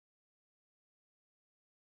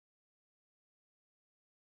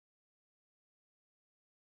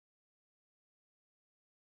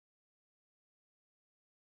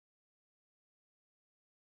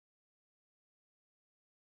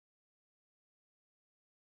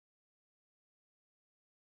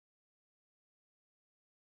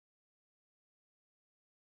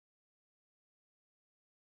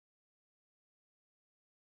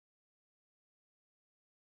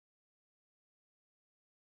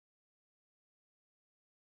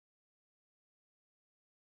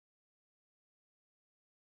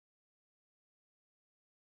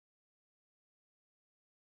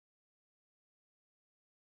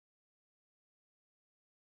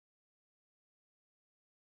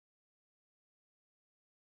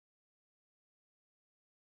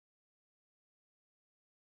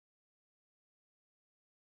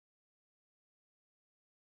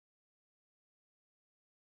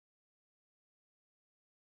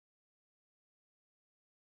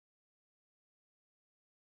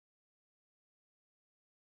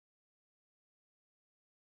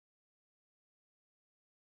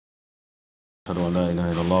أشهد أن لا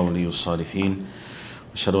إله إلا الله ولي الصالحين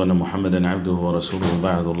وأشهد أن محمدا عبده ورسوله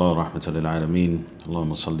بعد الله رحمة للعالمين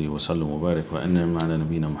اللهم صل وسلم وبارك وأنعم على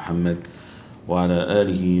نبينا محمد وعلى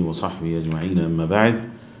آله وصحبه أجمعين أما بعد.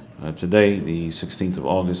 Today, the 16th of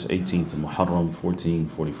August, 18th of Muharram,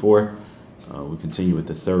 1444, we continue with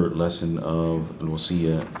the third lesson of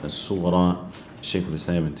Al-Wasiyya As-Sughra, Shaykh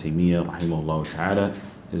al-Islam ibn Taymiyyah, rahimahullah ta'ala,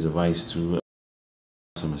 his advice to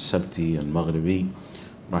As-Sabti al-Maghribi,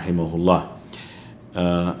 rahimahullah.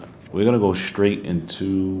 We're going to go straight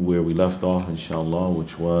into where we left off, inshallah,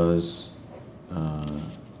 which was,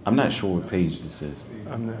 I'm not sure what page this is.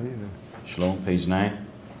 I'm not either. Shalom, page 9?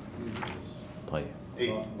 Play.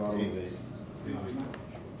 8.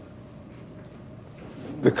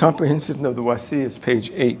 The comprehensive of the wasi is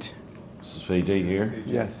page 8. This is page 8 here?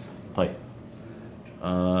 Yes. Play.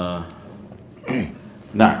 Now,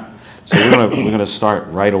 so we're gonna start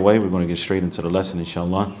right away. We're gonna get straight into the lesson,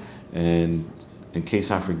 inshallah. And in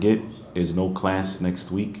case I forget, there's no class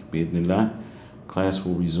next week, bi'idhnillah. Class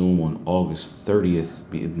will resume on August 30th,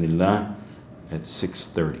 bi'idhnillah, at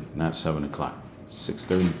 6:30, not 7 o'clock.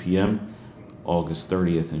 6:30 p.m. August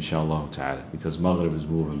 30th, inshallah ta'ala, because Maghrib is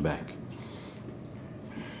moving back.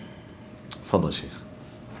 Fadla, Sheikh.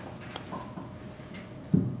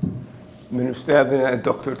 من أستاذنا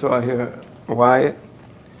الدكتور طاهر وايت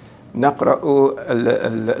نقرأ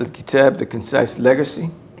الكتاب The Concise Legacy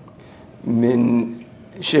من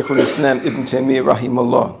شيخ الإسلام ابن تيمية رحمه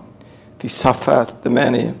الله في صفحات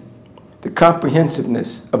 8. The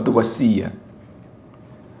comprehensiveness of the wasiyya.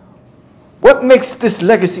 What makes this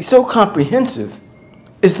legacy so comprehensive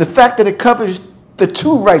is the fact that it covers the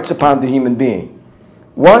two rights upon the human being.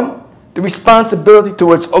 One, the responsibility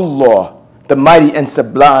towards Allah, the mighty and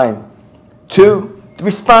sublime. Two, the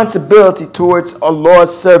responsibility towards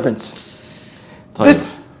Allah's servants. Stop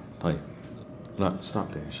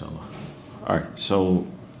there, inshallah. All right, so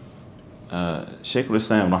Shaykh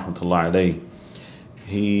al-Islam, rahmatullah alayhi,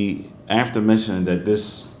 he, after mentioning that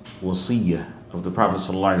this wasiyya of the Prophet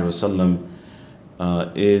sallallahu alaihi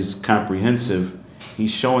wasallam is comprehensive,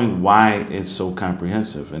 he's showing why it's so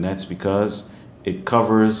comprehensive, and that's because it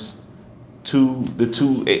covers the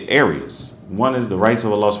two areas. One is the rights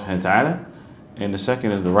of Allah subhanahu wa ta'ala, and the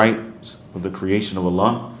second is the rights of the creation of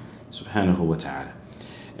Allah subhanahu wa ta'ala.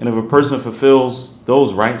 And if a person fulfills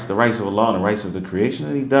those rights, the rights of Allah and the rights of the creation,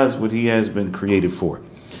 then he does what he has been created for.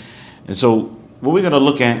 And so what we're going to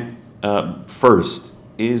look at first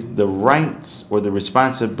is the rights or the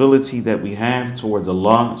responsibility that we have towards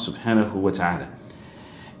Allah subhanahu wa ta'ala.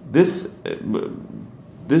 This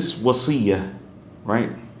wasiyah,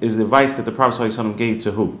 right, is the advice that the Prophet sallallahu alaihi wasallam gave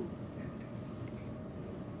to who?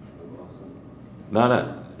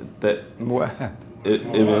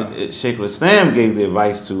 Shaykh al-Islam gave the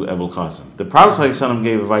advice to Abu al-Qasim. The Prophet sallallahu alaihi wasallam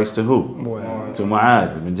gave advice to who? To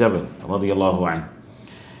Mu'adh ibn Jabal, radiyallahu anhu.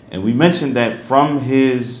 And we mentioned that from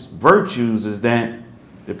his virtues is that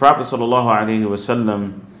the Prophet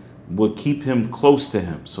ﷺ would keep him close to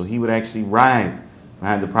him. So he would actually ride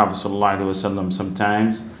behind the Prophet ﷺ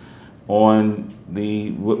sometimes on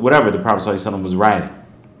whatever the Prophet ﷺ was riding.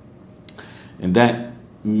 And that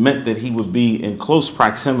meant that he would be in close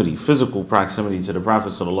proximity, physical proximity to the Prophet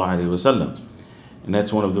ﷺ. And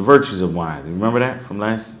that's one of the virtues of wine. Remember that from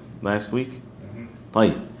last week?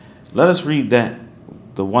 Mm-hmm. Let us read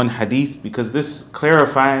the one hadith, because this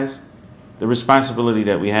clarifies the responsibility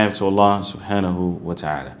that we have to Allah subhanahu wa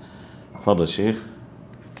ta'ala. Fadl Shaykh.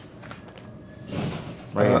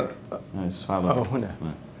 Right.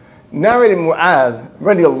 Narrated Mu'adh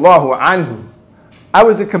radiallahu anhu, I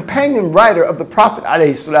was a companion rider of the Prophet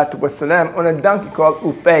alayhi salatu wasalam on a donkey called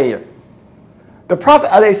Ufayr. The Prophet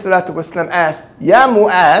alayhi salatu wasalam asked, Ya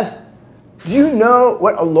Mu'adh, do you know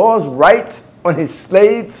what Allah's right on his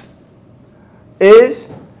slaves is,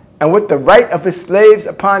 and what the right of his slaves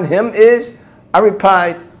upon him is? I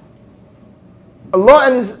replied, Allah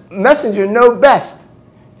and his messenger know best.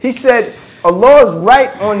 He said, Allah's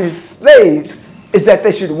right on his slaves is that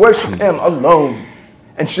they should worship him alone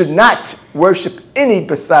and should not worship any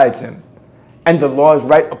besides him. And the law's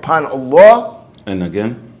right upon Allah. And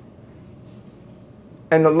again?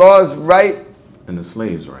 And the law's right. And the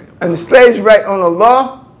slave's right. And the slave's right on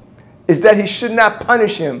Allah is that he should not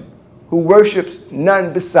punish him who worships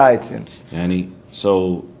none besides him.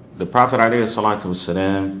 So the Prophet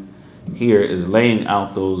ﷺ here is laying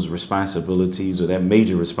out those responsibilities, or that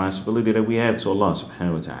major responsibility that we have to Allah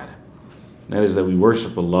subhanahu wa ta'ala. That is that we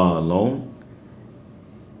worship Allah alone,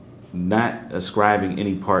 not ascribing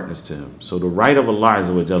any partners to him. So the right of Allah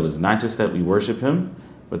azza wa jalla is not just that we worship him,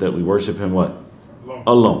 but that we worship him what?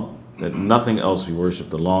 Alone. That nothing else we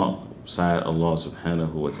worship alongside Allah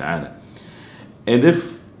subhanahu wa ta'ala. And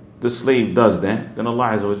if the slave does that, then Allah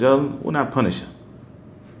Azza wa Jal will not punish him.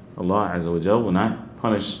 Allah Azza wa Jal will not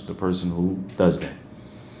punish the person who does that.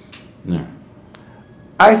 No.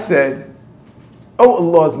 I said, O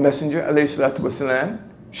Allah's Messenger, alayhi salatu wasalam,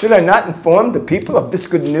 should I not inform the people of this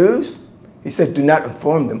good news? He said, do not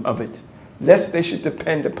inform them of it, lest they should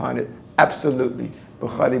depend upon it. Absolutely.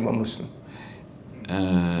 Bukhari wa Muslim.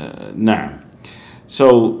 Nah.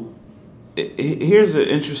 So here's an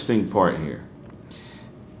interesting part here.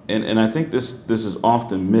 And I think this is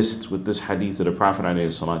often missed with this hadith of the Prophet alayhi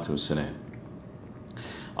salatu wasalam.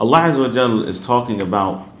 Allah Azza wa Jal is talking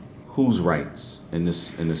about whose rights in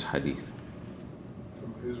this hadith?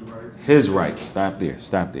 His rights. His rights. Stop there.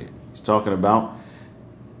 He's talking about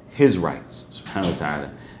his rights, subhanahu wa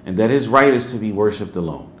ta'ala. And that his right is to be worshipped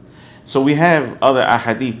alone. So we have other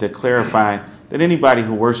ahadith that clarify that anybody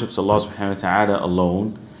who worships Allah subhanahu wa ta'ala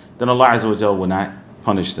alone, then Allah Azza wa Jal will not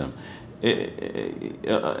punish them.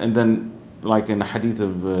 And then, like in the hadith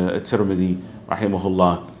of Tirmidhi,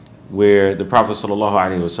 rahimahullah, where the Prophet sallallahu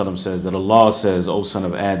alaihi wasallam says that Allah says, O son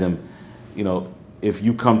of Adam, you know, if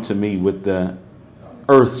you come to me with the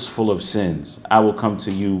earths full of sins, I will come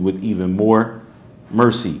to you with even more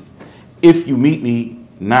mercy. If you meet me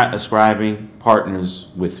not ascribing partners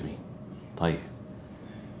with me. Tahir.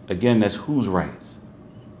 Again, that's whose right?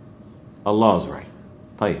 Allah's right.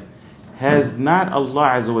 Tahir. Has not Allah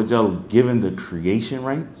Azza wa Jal given the creation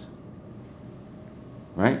rights?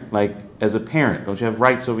 Right? Like, as a parent, don't you have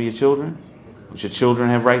rights over your children? Don't your children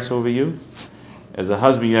have rights over you? As a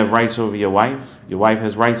husband, you have rights over your wife. Your wife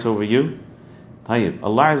has rights over you. Tayyib.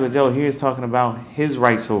 Allah Azza wa Jal here is talking about his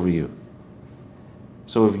rights over you.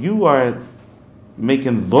 So if you are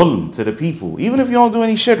making dhulm to the people, even if you don't do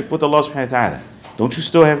any shirk with Allah subhanahu wa ta'ala, don't you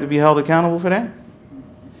still have to be held accountable for that?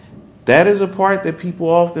 That is a part that people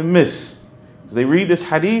often miss. Because they read this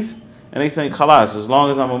hadith and they think, khalas, as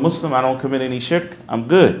long as I'm a Muslim, I don't commit any shirk, I'm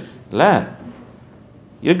good. La.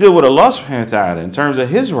 You're good with Allah subhanahu wa ta'ala in terms of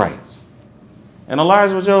his rights. And Allah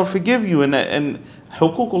Azza wa Jal forgive you. And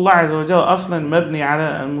حقوق Allah Azza wa Jal aslan mabni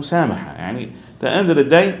ala al-musamaha. Yani, at the end of the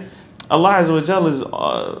day, Allah Azza wa Jal is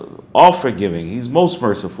all forgiving. He's most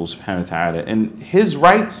merciful subhanahu wa ta'ala. And his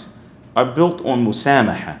rights are built on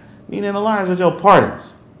musamaha, meaning Allah Azza wa Jal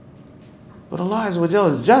pardons. But Allah Azza wa Jal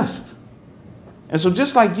is just. And so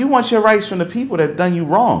just like you want your rights from the people that have done you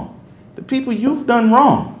wrong, the people you've done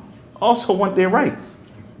wrong also want their rights.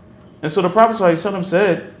 And so the Prophet ﷺ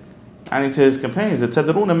said, to his companions,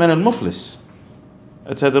 "Atadruna man al-muflis?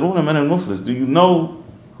 Atadruna man al-muflis? Do you know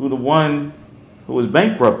who the one who is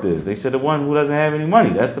bankrupt is?" They said, the one who doesn't have any money.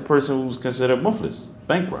 That's the person who's considered muflis,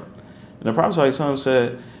 bankrupt. And the Prophet ﷺ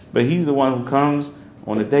said, but he's the one who comes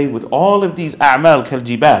on a day with all of these a'mal kal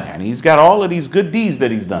jibal, and he's got all of these good deeds that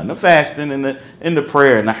he's done, the fasting and the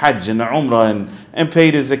prayer and the hajj and the umrah and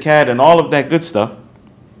paid his zakat and all of that good stuff.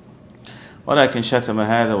 وَلَكِنْ شَتَمَ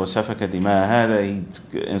هَذَا وَسَفَكَ دِمَاءَ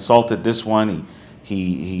هَذَا. He insulted this one,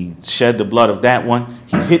 he shed the blood of that one,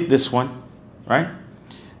 he hit this one, right?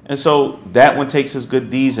 And so that one takes his good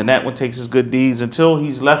deeds and that one takes his good deeds until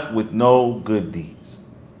he's left with no good deeds.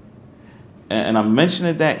 And I'm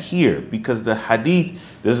mentioning that here because the hadith,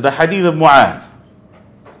 this is the hadith of Mu'adh.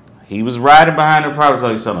 He was riding behind the Prophet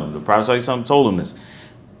ﷺ. The Prophet ﷺ told him this.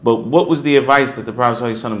 But what was the advice that the Prophet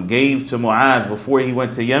ﷺ gave to Mu'adh before he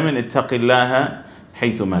went to Yemen? اتق الله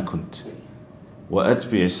حيثما كنت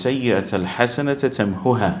وأتبع السيئة الحسنة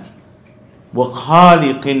تمحها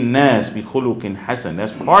وخالق الناس بخلق حسن.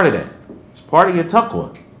 That's part of that. It's part of your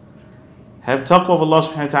taqwa. Have taqwa of Allah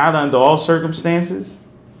subhanahu wa ta'ala under all circumstances.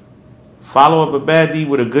 Follow up a bad deed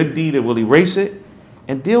with a good deed that will erase it,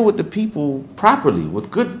 and deal with the people properly with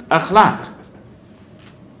good akhlaq.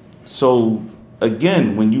 So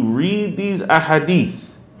again, when you read these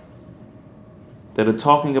ahadith that are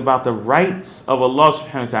talking about the rights of Allah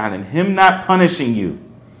subhanahu wa ta'ala and him not punishing you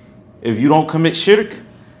if you don't commit shirk,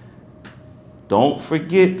 don't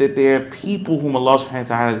forget that there are people whom Allah subhanahu wa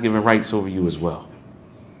ta'ala has given rights over you as well.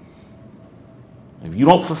 If you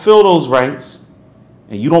don't fulfill those rights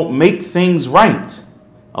and you don't make things right,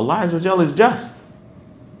 Allah Azza wa Jal is just.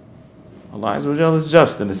 Allah Azza wa Jal is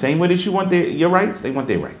just. In the same way that you want your rights, they want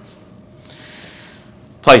their rights.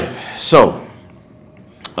 Tayyib. So,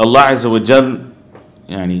 Allah Azza wa Jal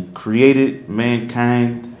created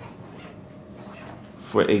mankind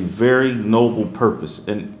for a very noble purpose.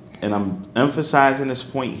 And I'm emphasizing this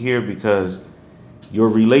point here because your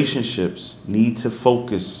relationships need to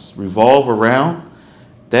revolve around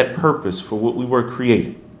that purpose for what we were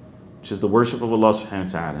created, which is the worship of Allah subhanahu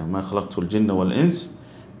wa ta'ala. مَا خَلَقْتُ الْجِنَّ وَالْإِنسِ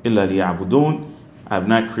إِلَّا لِيَعْبُدُونَ. I have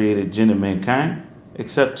not created jinn and mankind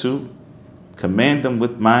except to command them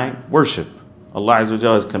with my worship. Allah Azza wa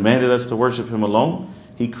Jalla has commanded us to worship Him alone.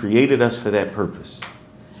 He created us for that purpose.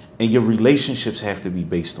 And your relationships have to be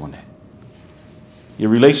based on that. Your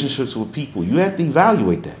relationships with people, you have to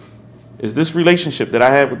evaluate that. Is this relationship that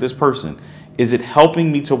I have with this person, is it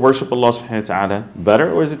helping me to worship Allah subhanahu wa ta'ala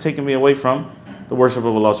better, or is it taking me away from the worship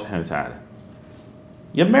of Allah subhanahu wa ta'ala?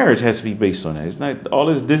 Your marriage has to be based on that. It's not all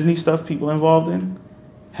this Disney stuff people involved in.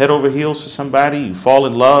 Head over heels for somebody, you fall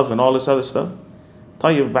in love and all this other stuff.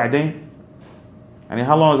 Tell you ba'dain. I mean,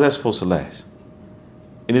 how long is that supposed to last?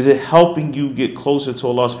 And is it helping you get closer to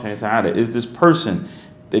Allah subhanahu wa ta'ala? Is this person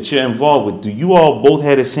that you're involved with, do you all both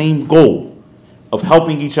have the same goal of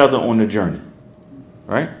helping each other on the journey?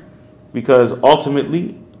 Right? Because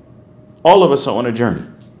ultimately, all of us are on a journey.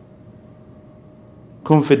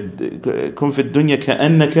 كن في الدنيا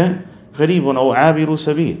كأنك غريب أو عابر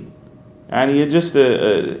سبيل. And you're just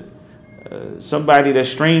somebody that's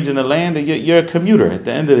strange in the land, and you're a commuter at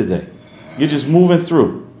the end of the day. You're just moving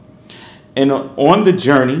through. And on the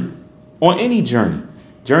journey, on any journey,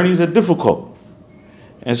 journeys are difficult.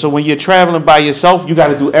 And so when you're traveling by yourself, you got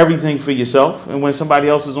to do everything for yourself. And when somebody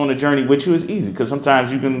else is on a journey with you, it's easy, because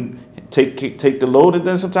sometimes you can take the load, and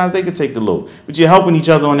then sometimes they can take the load. But you're helping each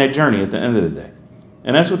other on that journey at the end of the day.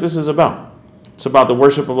 And that's what this is about. It's about the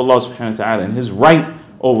worship of Allah subhanahu wa ta'ala. And His right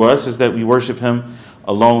over us is that we worship Him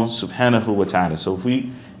alone subhanahu wa ta'ala. So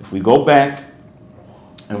if we go back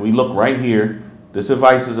and we look right here, this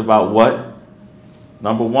advice is about what?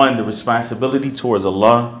 Number one, the responsibility towards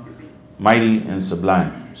Allah, mighty and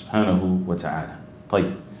sublime, subhanahu wa ta'ala.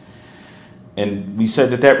 Tayyib. And we said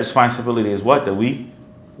that responsibility is what? That we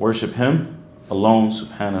worship Him alone,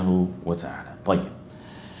 subhanahu wa ta'ala. Tayyib.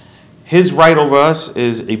 His right over us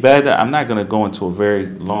is ibadah. I'm not going to go into a very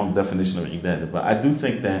long definition of ibadah, but I do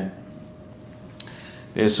think that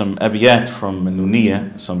there's some abiyat from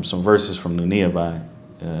Nuniyah, some verses from Nuniyah by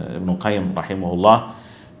Ibn Qayyim rahimahullah,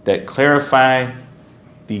 that clarify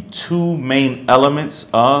the two main elements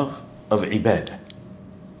of ibadah.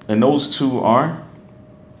 And those two are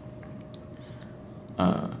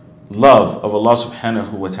love of Allah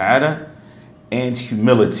subhanahu wa ta'ala and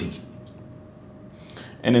humility.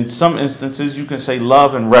 And in some instances, you can say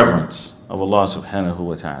love and reverence of Allah subhanahu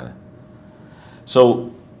wa ta'ala.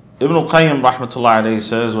 So Ibn Qayyim rahmatullah alayhi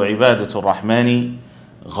says, وَعِبَادَةُ الرَّحْمَنِ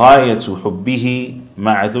غَايَةُ حُبِّهِ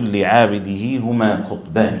مَعَ ذُلِّ عَابِدِهِ هُمَا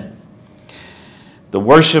قُطْبَانِ. The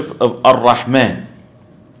worship of Ar-Rahman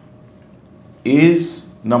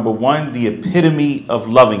is, number one, the epitome of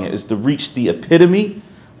loving it. Is to reach the epitome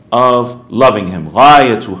of loving Him.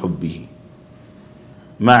 غَايَةُ حُبِّهِ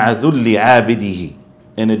مَعَ ذُلِّ عَابِدِهِ.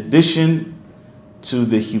 In addition to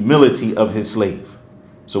the humility of His slave.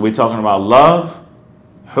 So we're talking about love,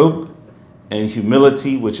 hub, and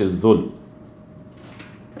humility, which is dhul.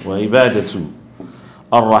 وَعِبَادَةُ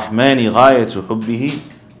الرَّحْمَنِ غَايَةُ حُبِّهِ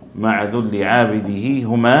مَعَ ذُلِّ عَابِدِهِ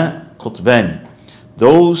هُمَا قُطْبَانِ.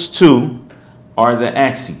 Those two are the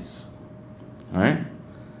axes. Alright?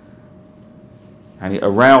 And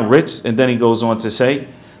around which, and then he goes on to say,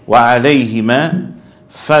 وَعَلَيْهِمَا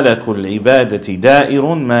فَلَكُ الْعِبَادَةِ دَائِرٌ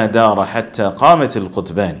مَا دَارَ حَتَّى قَامَتِ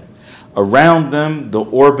الْقُطْبَانِ. Around them, the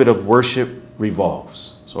orbit of worship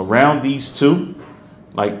revolves. So around these two,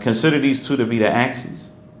 like consider these two to be the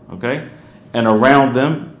axes, okay? And around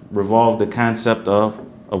them revolve the concept of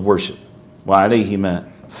worship.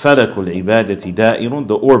 وَعَلَيْهِمَا فَلَكُ الْعِبَادَةِ دَائِرٌ.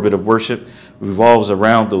 The orbit of worship revolves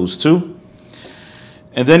around those two.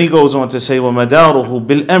 And then he goes on to say, وَمَدَارُهُ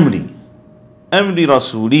بِالْأَمْرِ أَمْرِ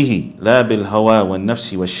رَسُولِهِ لَا بِالْهَوَى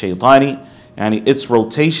وَالنَّفْسِ وَالشَّيْطَانِ. And its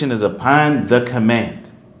rotation is upon the command.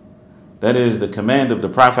 That is, the command of the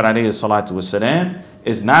Prophet alayhi salatu wasalam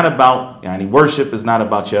is not about, worship is not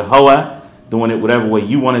about your hawa, doing it whatever way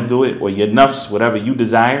you want to do it, or your nafs, whatever you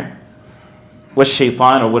desire, what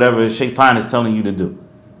shaitan, or whatever shaitan is telling you to do.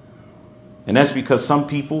 And that's because some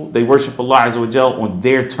people, they worship Allah Azza wa Jal on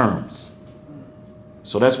their terms.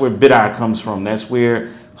 So that's where bid'ah comes from. That's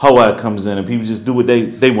where hawa comes in, and people just do what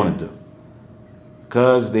they want to do.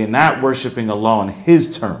 Because they're not worshiping Allah on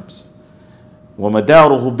His terms.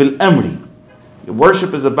 وَمَدَارُهُ بِالْأَمْرِ. The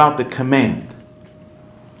worship is about the command.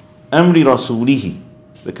 أَمْرِ رَسُولِهِ.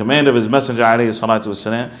 The command of His Messenger alayhi salatu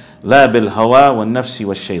wasalam. لَا بِالْهَوَى وَالنَّفْسِ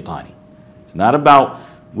وَالشَّيْطَانِ. It's not about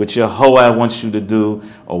what your hawa wants you to do,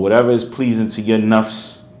 or whatever is pleasing to your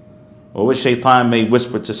nafs, or what shaitan may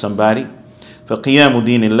whisper to somebody. فَقِيَامُ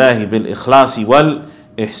دِينِ اللَّهِ بِالْإِخْلَاصِ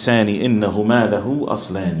وَالْإِحْسَانِ إِنَّهُمَا لَهُ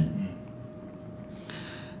أَصْلَانِ.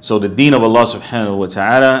 So the deen of Allah subhanahu wa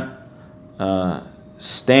ta'ala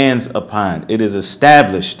stands upon, it is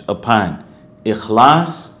established upon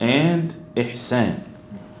ikhlas and ihsan.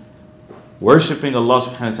 Worshipping Allah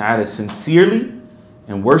subhanahu wa ta'ala sincerely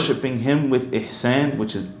and worshiping him with ihsan,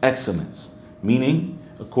 which is excellence. Meaning,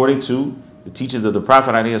 according to the teachings of the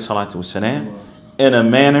Prophet ﷺ, in a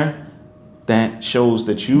manner that shows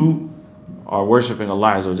that you are worshiping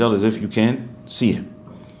Allah Azza wa Jalla as if you can see him.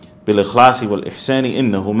 بِالْإِخْلَاصِ وَالْإِحْسَانِ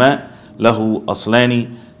إِنَّهُمَا لَهُ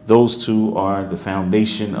أَصْلَانِ. Those two are the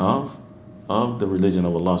foundation of the religion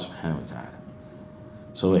of Allah subhanahu wa ta'ala.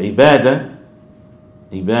 So ibadah,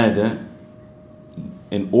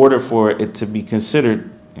 in order for it to be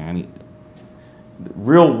considered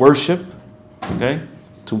real worship, okay,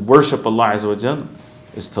 to worship Allah Azza wa Jalla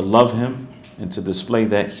is to love him and to display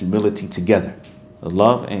that humility together. The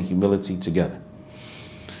love and humility together.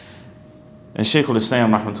 And Shaykh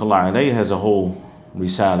al-Islam rahmatullahi alayhi has a whole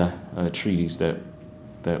risala, treatise that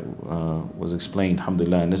was explained,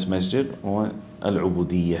 alhamdulillah, in this masjid on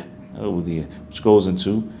al-ubudiyyah, which goes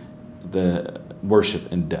into the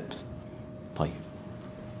worship in depth.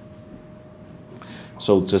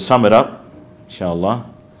 So to sum it up, inshallah,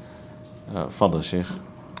 fadl Shaykh.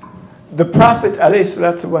 The Prophet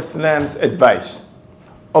ﷺ's advice,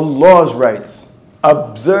 Allah's rights,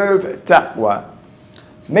 observe taqwa,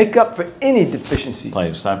 make up for any deficiencies.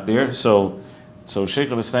 Stop there. So Shaykh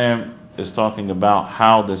al-Islam is talking about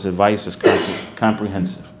how this advice is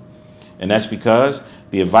comprehensive. And that's because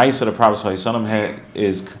the advice of the Prophet ﷺ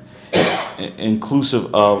is inclusive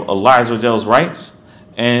of Allah Azza wa Jalla's rights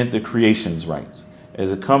and the creation's rights.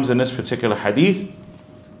 As it comes in this particular hadith,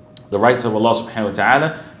 the rights of Allah subhanahu wa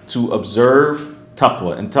ta'ala to observe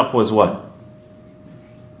taqwa. And taqwa is what?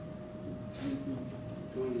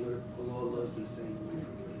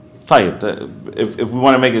 If we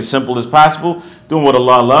want to make it as simple as possible, doing what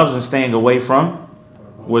Allah loves and staying away from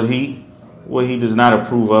what He does not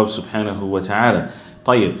approve of, subhanahu wa ta'ala.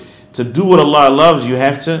 To do what Allah loves, you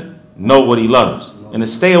have to know what He loves. And to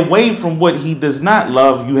stay away from what He does not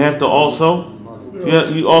love, you have to also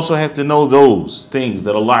have to know those things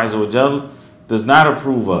that Allah Azza wa Jalla does not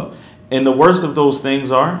approve of. And the worst of those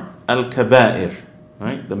things are al-kaba'ir,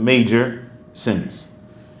 right? The major sins.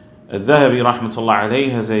 Al-Dhahabi rahmatullah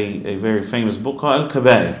alayhi has a very famous book called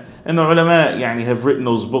Al-Kaba'ir. And the ulama have written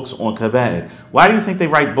those books on kaba'ir. Why do you think they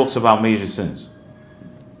write books about major sins?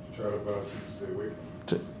 Try to stay away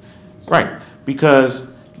from it. Right.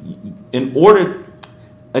 Because in order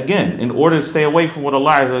to stay away from what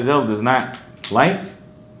Allah Azza wa Jalla does not like,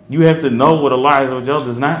 you have to know what Allah Azza wa Jalla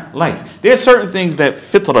does not like. There are certain things that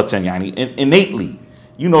fitratan, innately,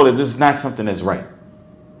 you know that this is not something that's right.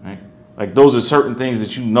 Like those are certain things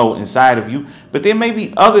that you know inside of you. But there may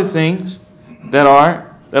be other things that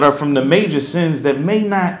are from the major sins that may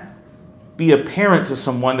not be apparent to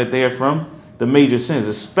someone that they are from the major sins,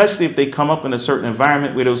 especially if they come up in a certain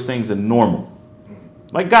environment where those things are normal.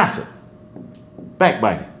 Like gossip,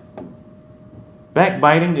 backbiting.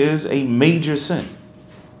 Backbiting is a major sin.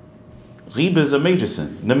 Ghiba is a major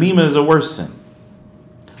sin. Namima is a worse sin.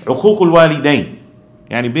 Uququl walidain,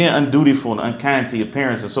 being undutiful and unkind to your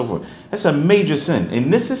parents and so forth. That's a major sin. In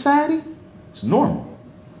this society, it's normal.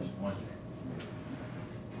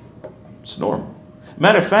 It's normal.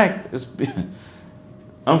 Matter of fact,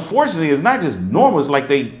 unfortunately, it's not just normal. It's like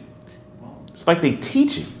they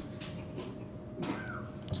teach it.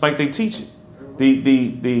 It's like they teach it.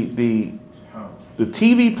 The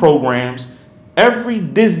TV programs, every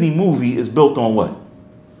Disney movie is built on what?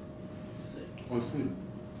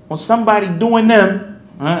 On somebody doing them,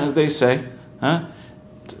 as they say.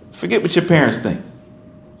 Forget what your parents think.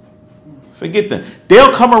 Forget them.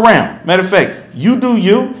 They'll come around. Matter of fact, you do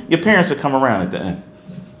you, your parents will come around at the end.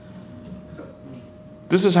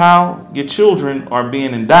 This is how your children are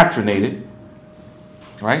being indoctrinated,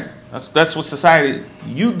 right? That's what society.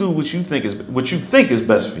 You do what you think is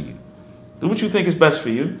best for you. Do what you think is best for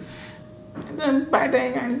you, and then by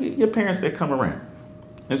then your parents, they come around.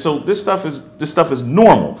 And so this stuff is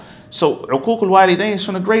normal. So uquq al-walidain is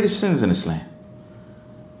from the greatest sins in Islam.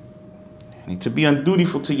 And to be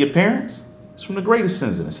undutiful to your parents is from the greatest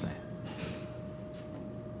sins in Islam.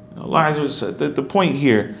 Allah, the point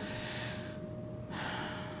here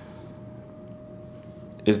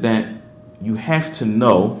is that you have to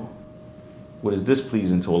know what is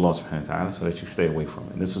displeasing to Allah subhanahu wa ta'ala so that you stay away from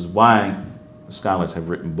it. And this is why the scholars have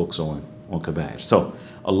written books on kaba'ir. So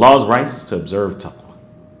Allah's rights is to observe taqwa.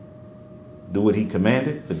 Do what He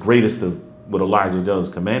commanded. The greatest of what Allah Azza wa Jalla has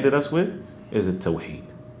commanded us with is a tawheed,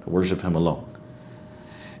 to worship Him alone.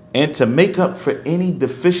 And to make up for any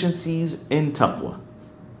deficiencies in taqwa.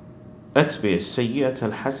 أَتْبِعِ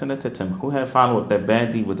السَّيِّئَةَ الْحَسَنَةَ تَمْحُوهَا. Follow up that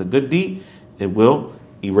bad deed with a good deed, it will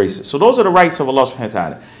erase it. So those are the rights of Allah subhanahu wa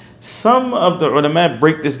ta'ala. Some of the ulama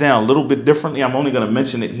break this down a little bit differently. I'm only going to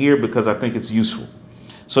mention it here because I think it's useful.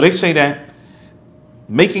 So they say that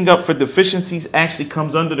making up for deficiencies actually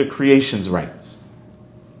comes under the creation's rights.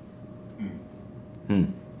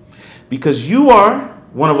 Because you are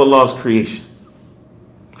one of Allah's creations.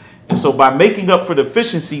 And so by making up for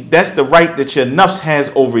deficiency, that's the right that your nafs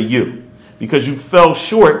has over you. Because you fell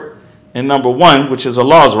short in number one, which is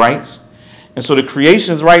Allah's rights. And so the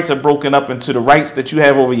creation's rights are broken up into the rights that you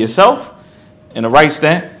have over yourself and the rights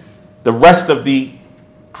that the rest of the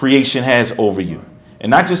creation has over you. And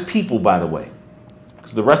not just people, by the way.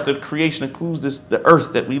 Because the rest of the creation includes the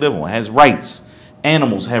earth that we live on. It has rights.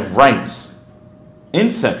 Animals have rights.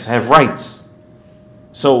 Insects have rights.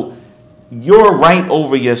 So your right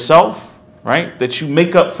over yourself, right, that you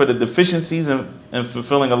make up for the deficiencies and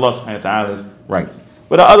fulfilling Allah subhanahu wa ta'ala's rights.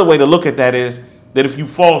 But the other way to look at that is that if you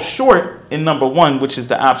fall short in number one, which is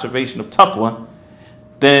the observation of taqwa,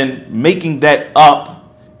 then making that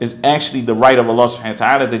up is actually the right of Allah subhanahu wa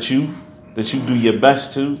ta'ala that you do your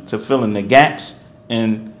best to fill in the gaps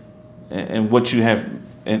and what you have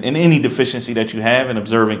and any deficiency that you have in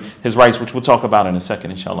observing his rights, which we'll talk about in a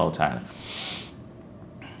second, inshallah ta'ala.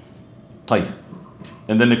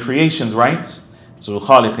 And then the creation's rights, so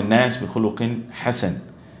that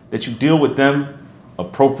you deal with them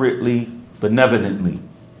appropriately, benevolently.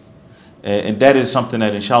 And that is something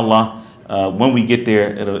that inshallah, when we get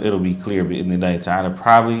there, it'll be clear bi'idhnillahi ta'ala,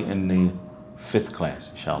 probably in the 5th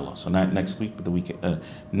class, inshallah. So not next week, but the week,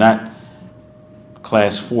 not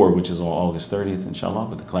class 4, which is on August 30th, inshallah,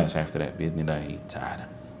 but the class after that, bi'idhnillahi ta'ala.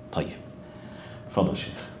 Tayyib. Fadl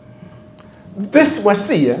Shaykh. This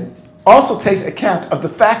wasiyah also takes account of the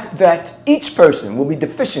fact that each person will be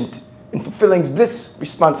deficient in fulfilling this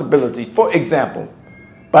responsibility. For example,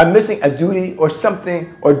 by missing a duty or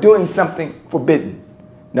something or doing something forbidden.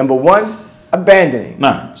 Number one, abandoning.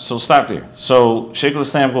 No, so stop there. So Shaykh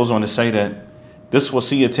al-Islam goes on to say that this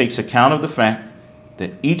wasiyah takes account of the fact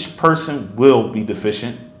that each person will be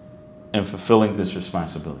deficient in fulfilling this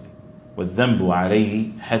responsibility. With dhanbu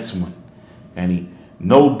alayhi hatmun. And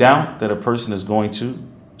no doubt that a person is going to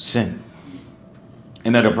sin.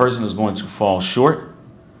 And that a person is going to fall short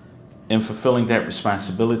in fulfilling that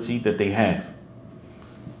responsibility that they have.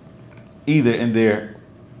 Either in their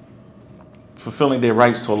fulfilling their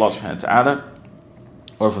rights to Allah subhanahu wa ta'ala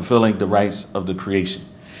or fulfilling the rights of the creation.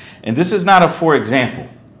 And this is not a for example,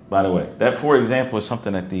 by the way. That for example is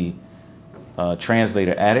something that the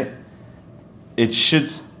translator added. It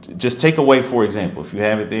should just take away for example. If you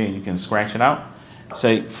have it there and you can scratch it out.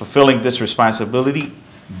 Say fulfilling this responsibility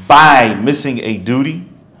by missing a duty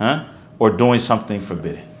or doing something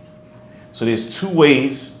forbidden. So there's two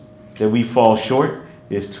ways that we fall short.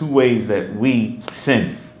 There's two ways that we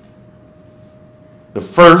sin. The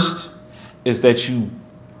first is that you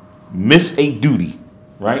miss a duty,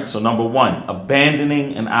 right? So number one,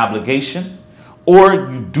 abandoning an obligation, or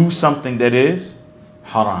you do something that is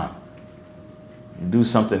haram. You do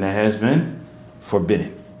something that has been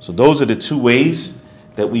forbidden. So those are the two ways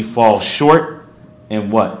that we fall short in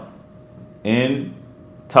what? In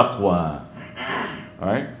taqwa, all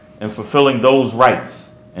right? And fulfilling those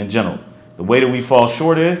rights in general. The way that we fall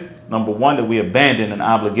short is, number one, that we abandon an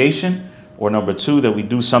obligation, or number two, that we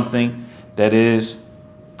do something that is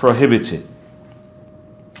prohibited.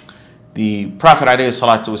 The Prophet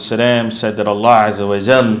ﷺ said that Allah Azza wa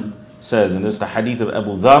Jal says, and this is the hadith of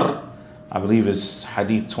Abu Dharr, I believe it's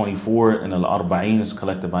hadith 24 in Al-Arba'in, is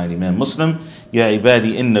collected by Imam Muslim. Ya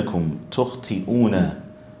ibadi innakum tukhti'una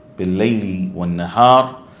bil-layli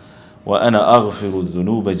wal-nahar wa ana aghfiru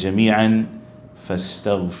dhunuba jami'an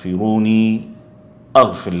fastaghfiruni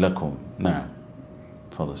aghfir lakum. Now,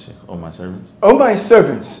 Father Shaykh, O my servants. O my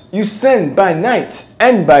servants, you sin by night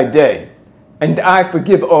and by day, and I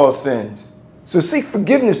forgive all sins. So seek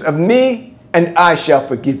forgiveness of me, and I shall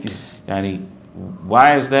forgive you. Yani,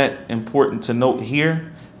 why is that important to note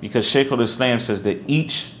here? Because Shaykh al-Islam says that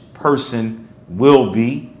each person will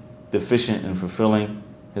be deficient in fulfilling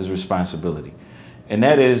his responsibility. And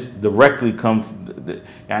that is directly come from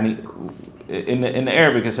yani, in the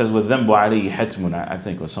Arabic it says with dhanbu alayhi hatmun, I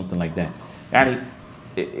think, or something like that. Yani,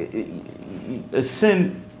 a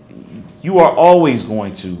sin, you are always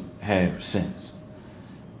going to have sins.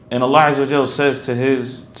 And Allah Azza wa Jalla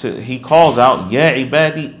says he calls out, Ya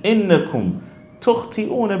ibadi innakum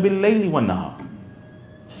tukhti'una bil-layli wan-nahar.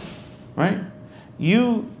 Right?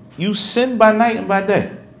 You sin by night and by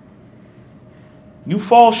day. You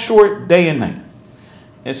fall short day and night.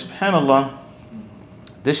 And subhanAllah,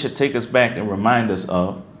 this should take us back and remind us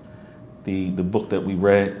of the book that we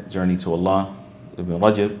read, Journey to Allah, Ibn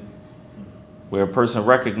Rajab, where a person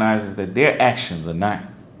recognizes that their actions are not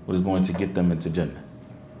what is going to get them into Jannah.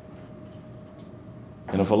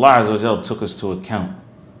 And if Allah Azza wa Jalla took us to account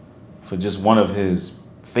for just one of his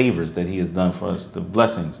favors that he has done for us, the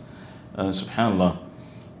blessings. SubhanAllah.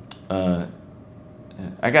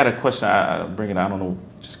 I got a question. I bring it. I don't know.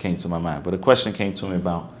 Just came to my mind, but a question came to me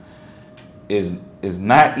about is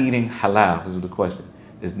not eating halal. This is the question.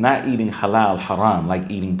 Is not eating halal haram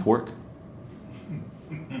like eating pork?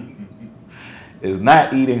 Is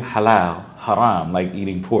not eating halal haram like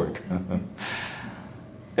eating pork?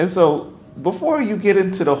 And so before you get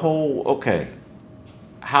into the whole, okay,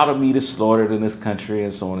 how the meat is slaughtered in this country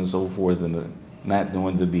and so on and so forth, and not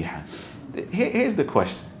doing the biha, here's the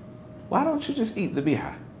question. Why don't you just eat the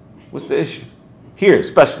biha? What's the issue? Here,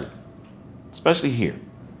 especially here,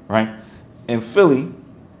 right? In Philly,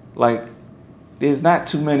 like, there's not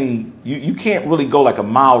too many, you can't really go like a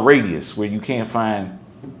mile radius where you can't find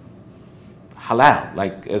halal,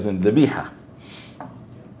 like as in the biha.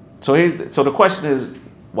 So the question is,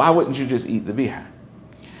 why wouldn't you just eat the biha?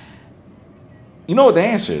 You know what the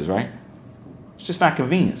answer is, right? It's just not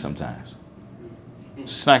convenient sometimes.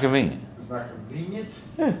 It's just not convenient. It's not convenient?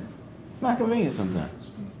 Yeah, it's not convenient sometimes.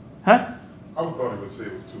 Huh? I would thought he would say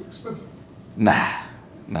it was too expensive.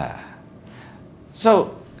 Nah.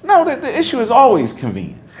 So, no, the issue is always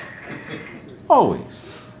convenience. Always.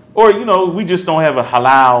 Or, you know, we just don't have a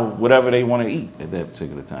halal, whatever they want to eat at that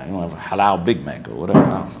particular time. You don't have a halal Big Mac or whatever.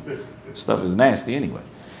 I don't know. Stuff is nasty anyway.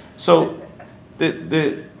 So,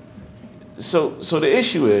 the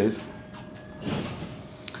issue is,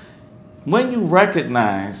 when you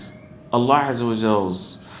recognize Allah Azza wa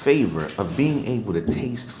Jall's favor of being able to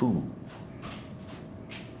taste food,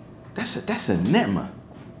 that's a ni'mah.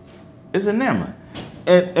 It's a ni'mah.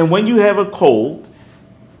 And when you have a cold,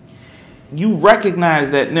 you recognize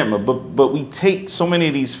that ni'mah, but we take so many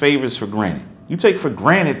of these favors for granted. You take for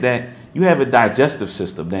granted that you have a digestive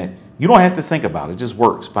system that you don't have to think about. It just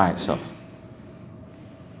works by itself.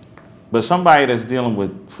 But somebody that's dealing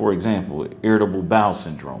with, for example, irritable bowel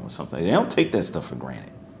syndrome or something, they don't take that stuff for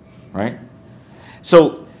granted, right?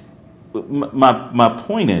 So my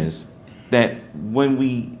point is that when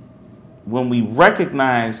we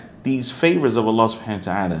recognize these favors of Allah subhanahu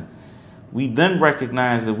wa ta'ala, we then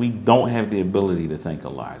recognize that we don't have the ability to thank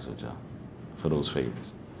Allah Azza wa Jalla for those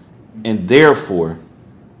favors. And therefore,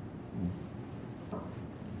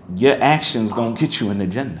 your actions don't get you in the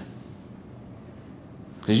Jannah.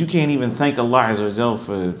 Because you can't even thank Allah Azza wa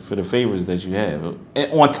Jalla for the favors that you have.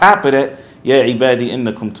 And on top of that, Ya ibadi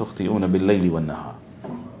innakum tukhti'una bil-layli wan-nahar.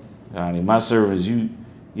 My servants,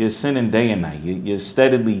 you're sinning day and night. You're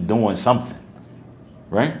steadily doing something,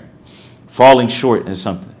 right? Falling short in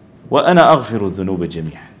something. وَأَنَا أَغْفِرُ الذُّنُوبَ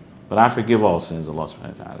جَمِيعًا. But I forgive all sins, Allah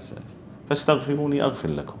subhanahu wa ta'ala says. فَاسْتَغْفِرُونِي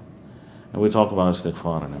أَغْفِرْ لَكُمْ. And we'll talk about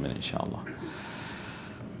istighfar in a minute, inshallah.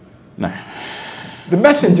 Now, the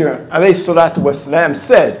Messenger, alayhi salatu wasalam,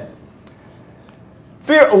 said,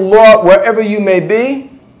 "Fear Allah wherever you may be."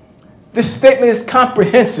 This statement is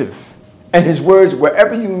comprehensive, and his words,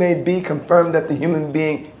 "wherever you may be," confirm that the human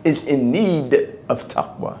being is in need of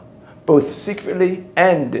taqwa, both secretly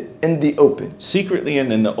and in the open. Secretly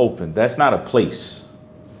and in the open. That's not a place.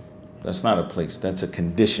 That's not a place. That's a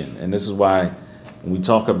condition. And this is why when we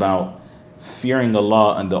talk about fearing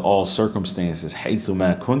Allah under all circumstances, حَيْثُ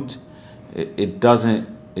مَا كُنْتَ, it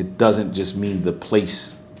doesn't just mean the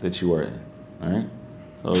place that you are in. All right?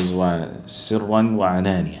 So this is why sirran wa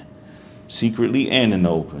ananiya, secretly and in the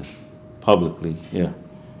open, publicly. Yeah.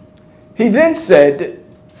 He then said,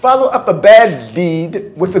 "Follow up a bad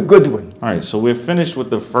deed with a good one." All right. So we're finished with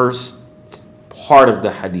the first part of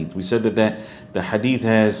the hadith. We said that the hadith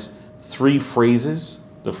has 3 phrases.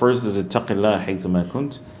 The first is ittaqillah haythu ma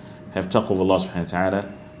kunt, have taqwa of Allah subhanahu wa ta'ala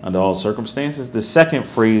under all circumstances. The second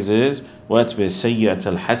phrase is وَأَتْبِعِ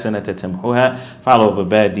السَّيِّئَةَ الْحَسَنَةَ تَمْحُهَا, follow up a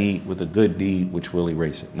bad deed with a good deed which will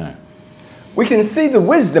erase it. Now, we can see the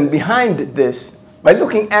wisdom behind this by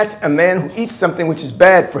looking at a man who eats something which is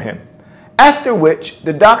bad for him, after which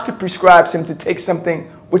the doctor prescribes him to take something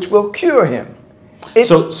which will cure him.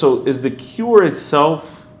 So is the cure itself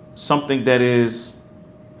something that is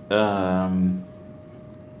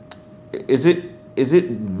it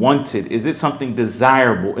wanted? Is it something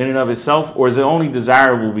desirable in and of itself, or is it only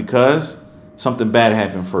desirable because something bad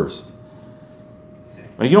happened first?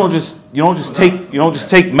 Right? You don't just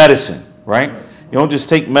take medicine, right? You don't just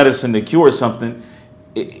take medicine to cure something.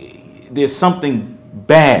 There's something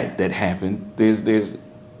bad that happened.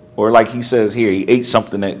 Or like he says here, he ate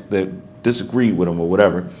something that disagreed with him or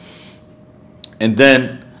whatever, and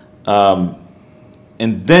then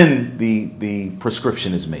the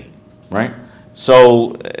prescription is made, right?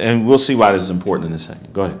 So, and we'll see why this is important in a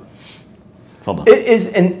second. Go ahead. It is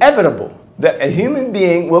inevitable that a human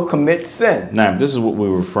being will commit sin. Now, this is what we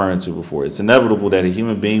were referring to before. It's inevitable that a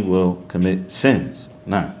human being will commit sins.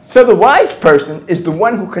 Now, So the wise person is the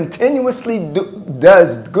one who continuously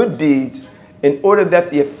does good deeds in order that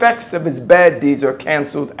the effects of his bad deeds are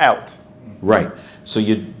canceled out. right. So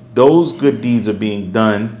those good deeds are being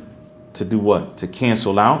done to do what? To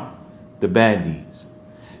cancel out the bad deeds.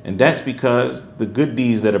 And that's because the good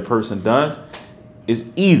deeds that a person does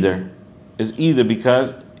is either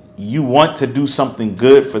because you want to do something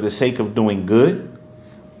good for the sake of doing good,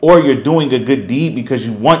 or you're doing a good deed because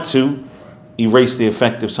you want to erase the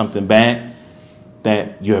effect of something bad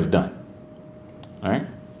that you have done. All right?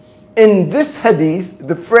 In this hadith,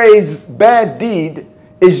 the phrase bad deed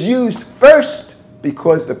is used first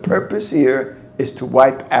because the purpose here is to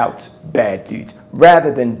wipe out bad deeds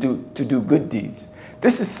rather than to do good deeds.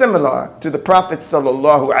 This is similar to the Prophet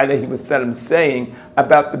ﷺ saying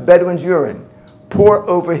about the Bedouin's urine, pour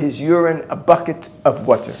over his urine a bucket of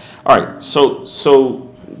water. All right, so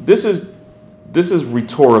this is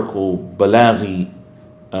rhetorical balaghi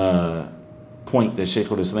point that Shaykh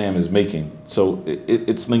al-Islam is making. So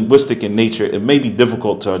it's linguistic in nature. It may be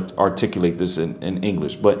difficult to articulate this in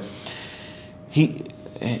English, but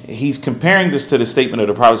he's comparing this to the statement of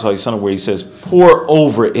the Prophet ﷺ where he says, pour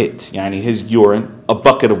over it, yani his urine, a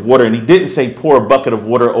bucket of water. And he didn't say pour a bucket of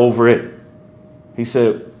water over it. He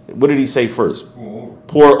said, what did he say first?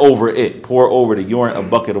 Pour over it. Pour over the urine a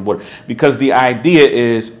bucket of water. Because the idea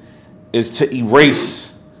is to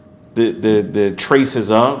erase the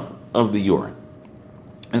traces of the urine.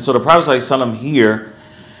 And so the Prophet ﷺ here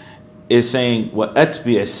is saying,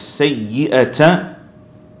 وَأَتْبِعَ السَّيِّئَةَ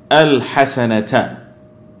الْحَسَنَةَ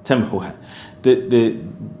تَمْحُهَا.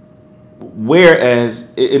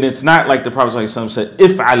 Whereas, and it's not like the Prophet ﷺ said,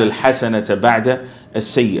 إِفْعَلَ الْحَسَنَةَ بَعْدَ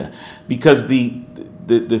السَّيِّئَةِ. Because the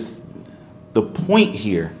point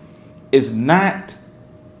here is not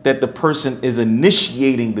that the person is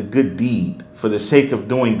initiating the good deed for the sake of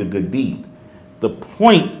doing the good deed. The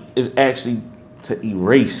point is actually to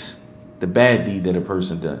erase the bad deed that a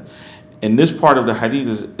person does. And this part of the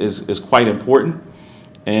hadith is quite important.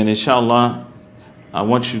 And inshallah, I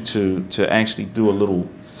want you to actually do a little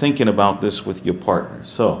thinking about this with your partner.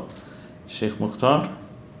 So, Sheikh Mukhtar?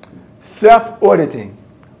 Self-auditing.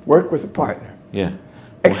 Work with a partner. Yeah.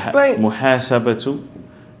 Explain. Muhasabatu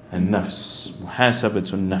an-nafs.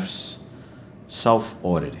 Muhasabatu an-nafs.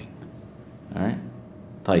 Self-auditing. All right?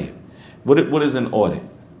 Tayyib. What is an audit?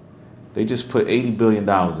 They just put $80 billion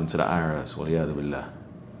into the IRS. Waliyadu billah.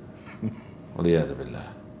 Waliyadu billah.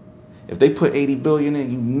 If they put 80 billion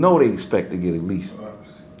in, you know they expect to get at least,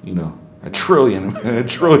 a trillion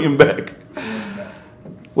back.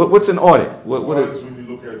 What's an audit? Audit is when you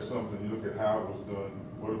look at something, you look at how it was done,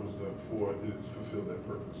 what it was done for, did it fulfill that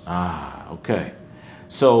purpose? Ah, okay.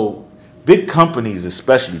 So big companies,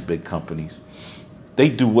 especially big companies, they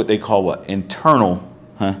do what they call internal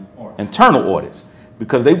audits,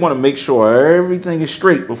 because they want to make sure everything is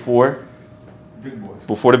straight before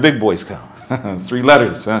the big boys come. 3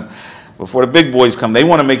 letters. Before the big boys come, they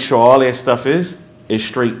want to make sure all their stuff is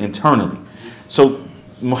straight internally. So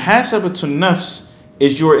muhasabatun nafs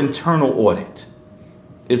is your internal audit.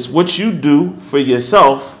 It's what you do for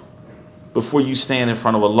yourself before you stand in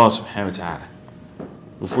front of Allah subhanahu wa ta'ala.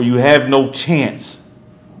 Before you have no chance.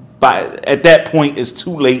 At that point, it's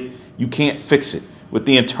too late. You can't fix it. With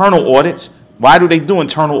the internal audits, why do they do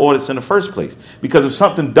internal audits in the first place? Because if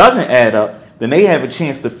something doesn't add up, then they have a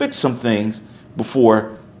chance to fix some things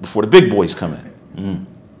before the big boys come in.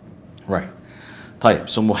 Right. طيب.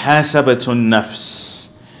 So muhasabatun nafs.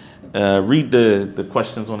 Read the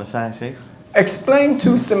questions on the side, Sheikh. Explain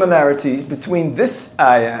 2 similarities between this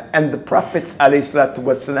ayah and the Prophet's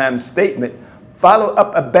ﷺ statement. Follow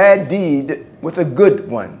up a bad deed with a good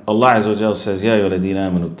one. Allah Azza wa Jalla says, Ya ayyuhalladhina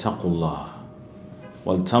amanu taqullah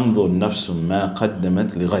wal tanzur nafsum ma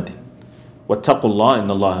qaddamat lighadin wattaqullah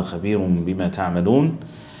innallaha khabirun bima ta'malun.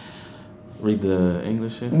 Read the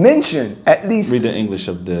English here. Mention at least. Read the English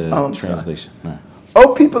of the translation. No.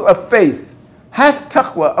 O people of faith, have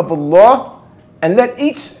taqwa of Allah, and let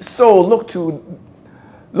each soul look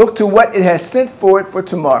to what it has sent forward for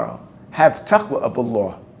tomorrow. Have taqwa of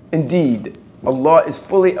Allah. Indeed, Allah is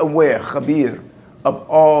fully aware, khabir, of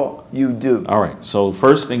all you do. All right. So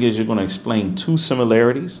first thing is you're going to explain 2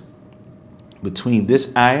 similarities between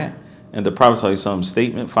this ayah and the Prophet ﷺ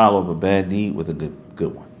statement. Follow up a bad deed with a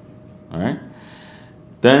good one. All right.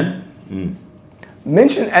 Then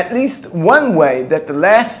mention at least one way that the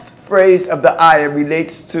last phrase of the ayah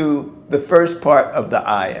relates to the first part of the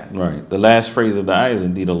ayah. Right. The last phrase of the ayah is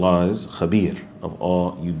indeed Allah is khabir of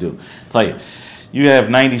all you do. Tayyib. You have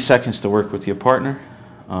 90 seconds to work with your partner.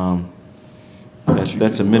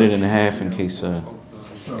 That's a minute and a half in case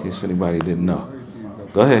anybody didn't know.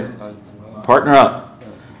 Go ahead. Partner up.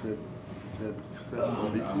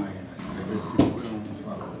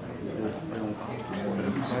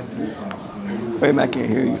 Wait a minute, I can't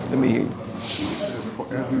hear you. Let me hear you. For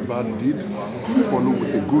every bad deed, follow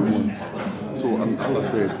with a good one. So, and Allah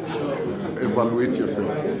said, evaluate yourself.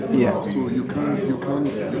 Yeah. So you can't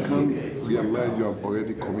realize you have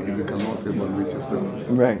already committed if you cannot evaluate yourself.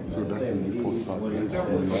 Right. So that is the first part. That is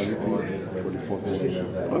similarity for the first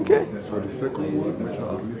one. Okay. For the second one, mention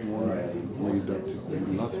at least one way that the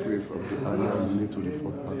last phrase of the ayah relate to the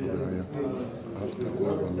first part of the ayah. After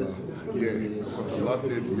Allah. Yeah, because Allah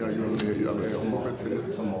said, yeah, you are Prophet says,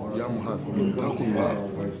 Ya Muhaz, Ittaqullah,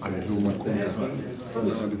 Aizuma Kunta.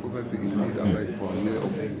 Now the Prophet said, indeed, Allah is for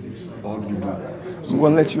all people. So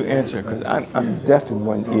we'll let you answer because I'm deaf in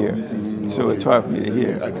one ear, so it's hard for me to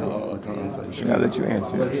hear. I can't answer. I'll let you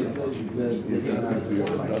answer. Yeah,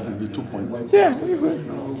 that is the 2 points. Yeah, you're good.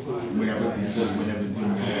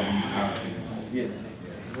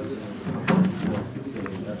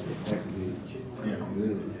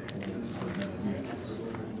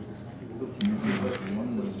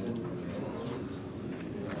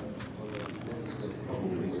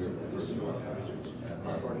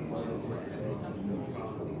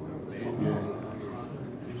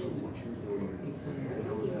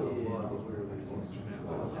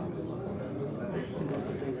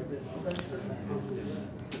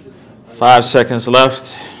 Five seconds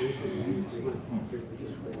left.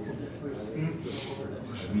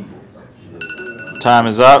 Time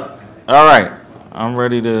is up. All right. I'm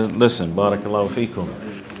ready to listen. Barakallahu feekum.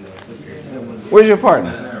 Where's your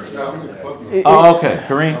partner? Oh, okay.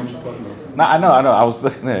 Kareem? No, I know. I was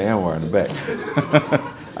looking at Anwar in the back.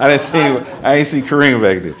 I didn't see Kareem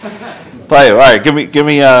back there. Tahir, all right.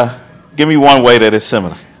 Give me one way that is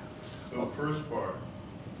similar. So the first part.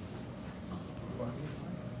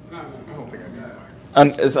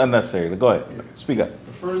 It's unnecessary. Go ahead. Speak up.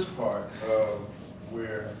 The first part,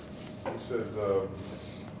 where it says,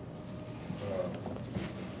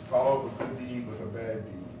 follow up a good deed with a bad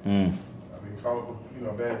deed. I mean, follow up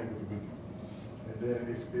a bad deed with a good deed. And then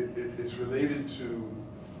it's related to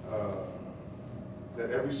that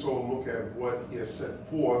every soul look at what he has set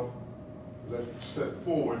forward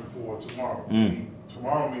for tomorrow.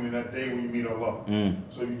 Tomorrow meaning that day when you meet Allah.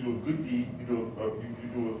 So you do a good deed, you do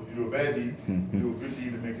a bad deed, you do a good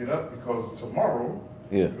deed to make it up because tomorrow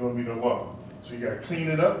you're gonna meet Allah. So you gotta clean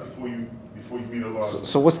it up before you meet Allah.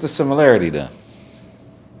 So what's the similarity then?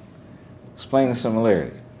 Explain the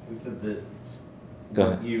similarity. We said that Go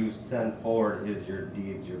what ahead. you send forward is your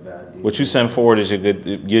deeds, your bad deeds. What you send forward is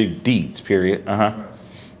your deeds, period.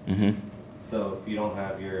 So if you don't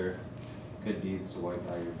have your good deeds to wipe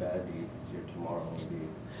out your bad deeds, your tomorrow will be.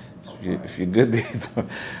 If your good deeds,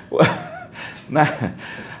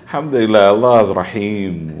 alhamdulillah, Allah is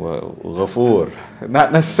Rahim wa Ghafoor.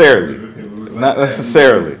 Not necessarily.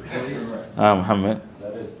 Muhammad.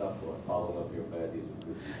 That is following up your bad deeds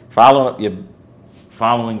with good deeds.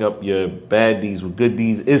 Following up your bad deeds with good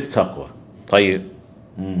deeds is taqwa. Tayyib.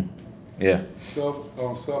 Yeah.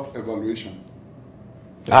 Self-evaluation.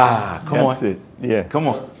 Come on. That's it. Yeah. Come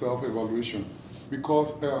on. Self-evaluation.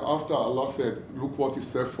 Because after Allah said, look what you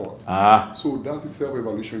set for. So that's the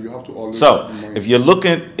self-evaluation. You have to always. So if you're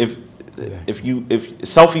looking, if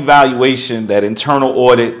self-evaluation, that internal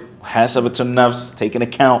audit, hasabatun nafs, taking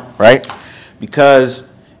account, right?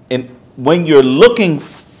 Because when you're looking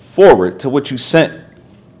forward to what you sent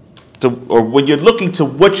to, or when you're looking to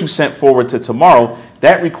what you sent forward to tomorrow,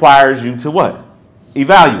 that requires you to what?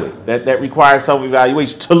 Evaluate. That requires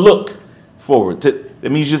self-evaluation to look forward to. That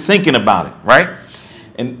means you're thinking about it, right?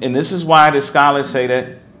 And this is why the scholars say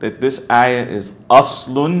that this ayah is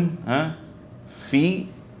aslun fi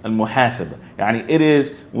al-muhasabah. Yani it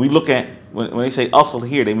is, when we look at, when they say asl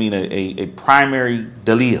here, they mean a primary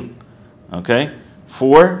dalil, okay,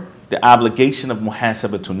 for the obligation of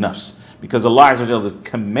muhasabatun nafs. Because Allah Azza wa Jalla is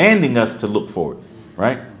commanding us to look forward,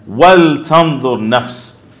 right? Wal tandur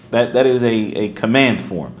nafs. That is a command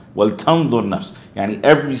form. Wal tandur nafs. Yani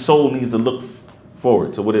every soul needs to look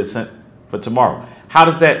forward to what is sent for tomorrow. How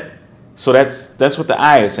does that? So that's what the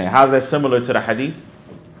ayah is saying. How is that similar to the hadith?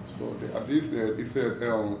 So the hadith said, it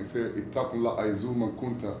said, ittaqullah aizuma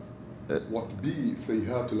kunta, what be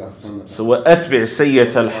sayyihatul hasana. So what atbi'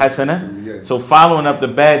 sayyihatul hasana. So following up the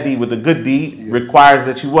bad deed with the good deed requires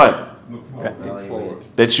that you what? Look forward.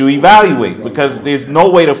 That you evaluate, because there's no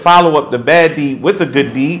way to follow up the bad deed with a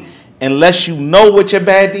good deed unless you know what your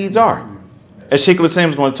bad deeds are. As Sheikh al-Islam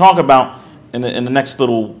is going to talk about in the next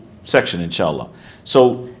little section, inshallah.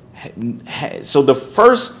 So the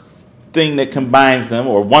first thing that combines them,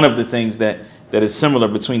 or one of the things that is similar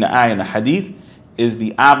between the ayah and the hadith, is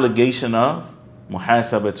the obligation of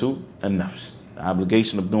muhasabatu an-nafs, the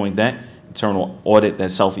obligation of doing that internal audit,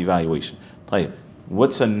 that self-evaluation.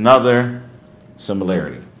 What's another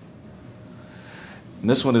similarity? And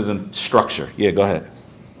this one is in structure. Yeah, go ahead.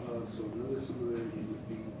 So another similarity would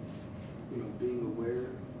be, being aware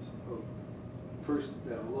of, first,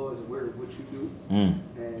 that Allah is aware of what you do,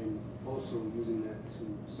 and also using that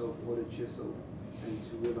to self-audit yourself and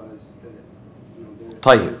to realize that,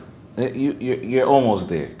 Tahir, you're almost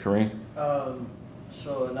there, Kareem.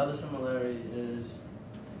 So another similarity is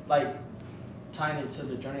like tying it to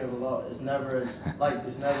the journey of Allah. It's never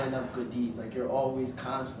enough good deeds. Like you're always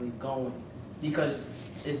constantly going, because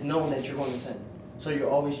it's known that you're going to sin. So you're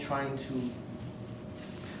always trying to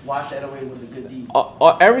wash that away with a good deed.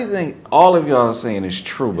 Everything all of y'all are saying is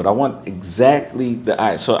true, but I want exactly the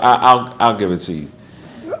ayah. So I'll give it to you.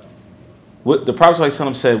 What the Prophet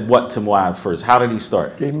ﷺ said what to Mu'adh first? How did he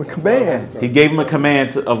start? Gave him a command. He gave him a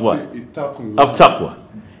command of what? Of taqwa.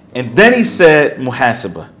 And then he said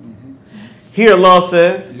muhasabah. Here Allah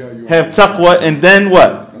says, have taqwa, and then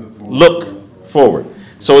what? Look forward.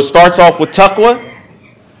 So it starts off with taqwa,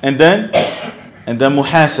 and then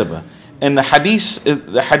muhasabah. And the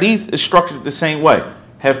hadith is structured the same way.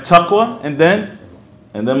 Have taqwa, and then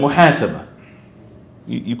muhasabah.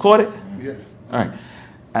 You caught it? Yes. All right.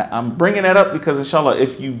 I'm bringing that up because, inshallah,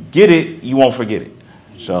 if you get it, you won't forget it.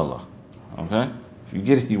 Inshallah. Okay? If you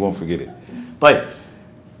get it, you won't forget it. But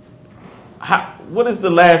what is the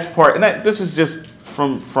last part? And this is just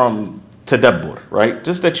from tadabbur, right?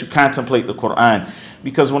 Just that you contemplate the Quran.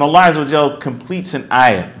 Because when Allah Azza wa Jal completes an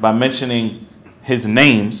ayah by mentioning His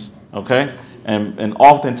names, okay? And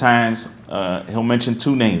oftentimes He'll mention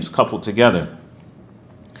two names coupled together.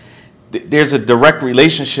 There's a direct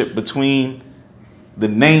relationship between the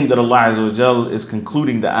name that Allah Azza wa Jal is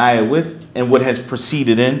concluding the ayah with and what has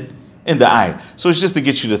preceded in the ayah. So it's just to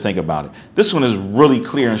get you to think about it. This one is really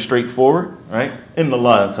clear and straightforward, right? Inna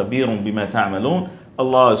Allah khabirun bima ta'malun.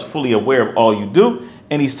 Allah is fully aware of all you do,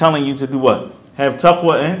 and He's telling you to do what? Have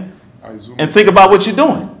taqwa and think about what you're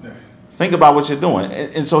doing. Think about what you're doing.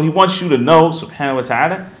 And so He wants you to know, subhanahu wa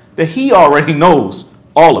ta'ala, that He already knows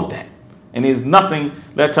all of that. And there's nothing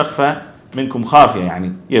la takhfa minkum khafiya,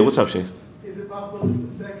 yani. Yeah, what's up, Sheikh? Is it possible that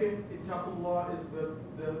the second ittaqullah is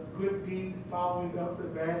the good deed following up the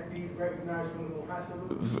bad deed recognized from the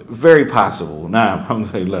muhasabah? Very possible. Nah,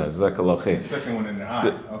 alhamdulillah. Jazakallah khair. The second one in the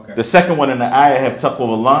ayah. Okay. The second one in the ayah, have taqwa of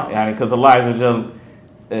Allah, because Allah Azza wa Jal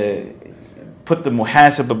put the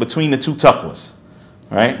muhasabah between the two taqwas,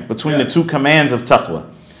 right? Between the two commands of taqwa.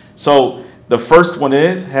 So the first one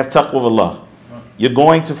is have taqwa of Allah. You're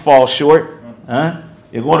going to fall short, huh?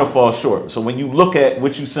 You're going to fall short. So when you look at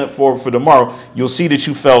what you sent forward for tomorrow, you'll see that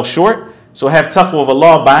you fell short. So have taqwa of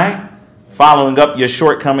Allah by following up your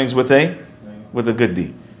shortcomings with a good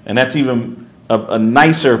deed. And that's even a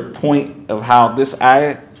nicer point of how this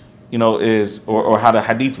ayah, is, or how the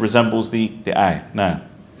hadith resembles the ayah. Nah.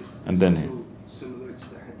 And then here. Similar to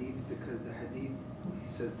the hadith, because the hadith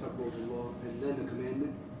says taqwa of Allah and then a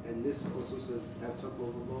commandment, and this also says have taqwa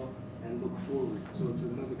of Allah and look forward. So it's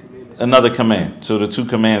another commandment. Another command. So the two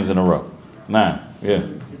commands in a row. Nah. Yeah.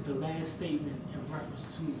 Is the last statement in reference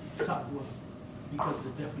to taqwa because of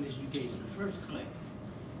the definition you gave in the first class?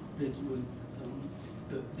 That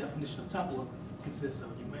the definition of taqwa consists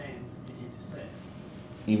of iman and ihtisab.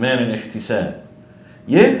 Iman and ihtisab.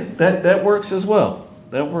 Yeah, that works as well.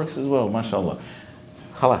 That works as well, mashallah.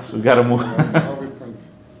 Khalas, we got to move.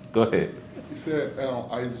 Go ahead. He said,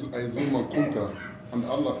 I zoom kunta, and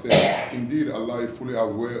Allah said, indeed, Allah is fully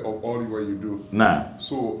aware of all what you do. Nah.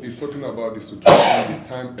 So it's talking about the situation, the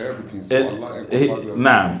time, everything. So Allah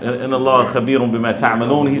nah. And Allah khabirun bima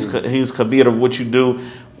ta'malun. He's khabir of what you do,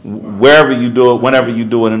 wherever you do it, whenever you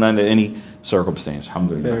do it, and under any circumstance.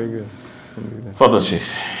 Alhamdulillah. Very good. Fadal Shaykh.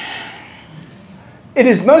 It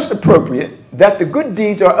is most appropriate that the good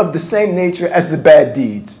deeds are of the same nature as the bad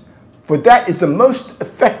deeds, for that is the most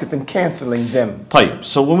effective in canceling them. Tayyib.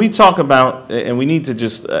 So when we talk about, and we need to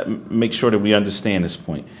just make sure that we understand this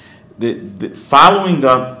point, the following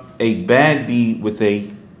up a bad deed with a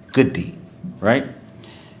good deed, right?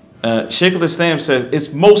 Shaykh al-Islam says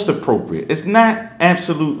it's most appropriate. It's not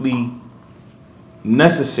absolutely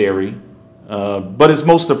necessary, but it's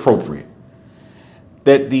most appropriate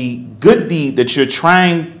that the good deed that you're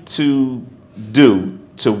trying to do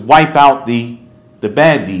to wipe out the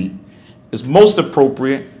bad deed is most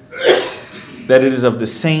appropriate that it is of the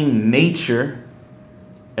same nature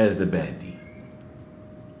as the bad deed.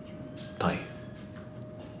 Tayyib.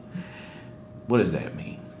 What does that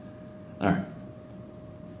mean? All right.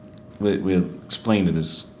 we'll explain it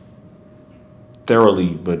as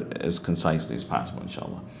thoroughly but as concisely as possible,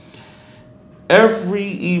 inshallah. Every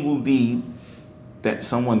evil deed that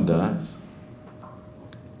someone does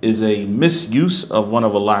is a misuse of one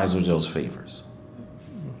of Allah Azza wa Jal's favors.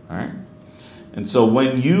 All right? And so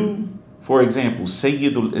when you, for example,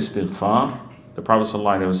 Sayyidul Istighfar, the Prophet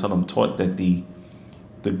ﷺ taught that the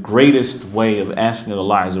greatest way of asking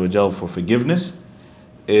Allah Azza wa Jal for forgiveness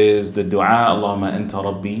is the dua, Allahumma anta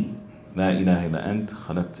rabbi, la ilaha illa ant,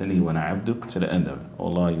 khalaqtani wa ana abduk, to the end of it.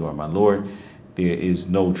 Allah, you are my Lord. There is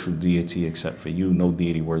no true deity except for you, no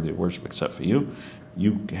deity worthy of worship except for you.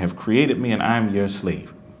 You have created me and I am your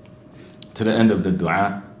slave. To the end of the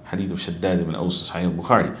dua, Hadith of Shaddad ibn Aus, Sahih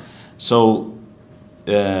Bukhari. So,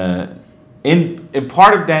 in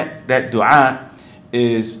part of that dua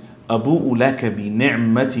is Abu'u laka bi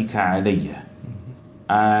ni'matika alayya.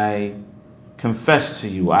 I confess to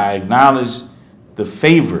you, I acknowledge the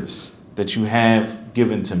favors that you have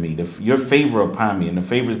given to me, your favor upon me and the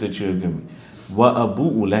favors that you have given me. Wa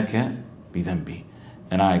abu'u laka bi dhanbi.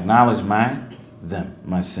 And I acknowledge my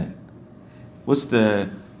sin. What's the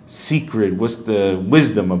secret, what's the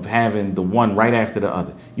wisdom of having the one right after the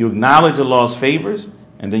other? You acknowledge Allah's favors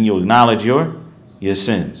and then you acknowledge your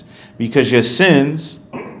sins. Because your sins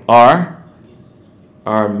are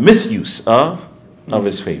misuse of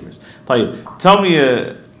his favors. Tell me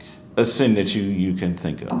a sin that you can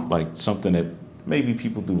think of, like something that maybe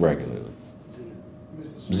people do regularly.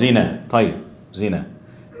 Zina. Zina.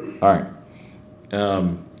 All right.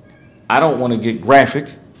 I don't want to get graphic,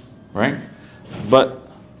 right?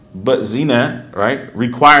 But zina, right,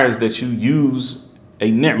 requires that you use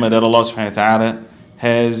a ni'mah that Allah subhanahu wa ta'ala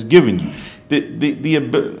has given you. And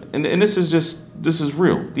this is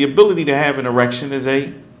real. The ability to have an erection is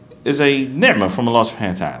a ni'mah from Allah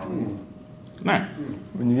subhanahu wa ta'ala. Nah.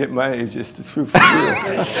 When you get my age, it's the truth.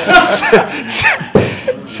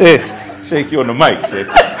 Shake you on the mic.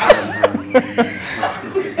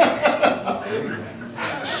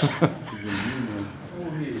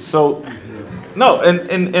 So, no,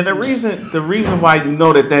 and the reason why you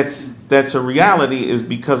know that that's a reality is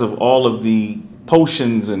because of all of the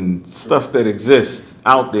potions and stuff that exist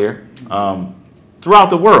out there throughout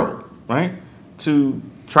the world, right? To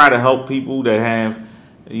try to help people that have,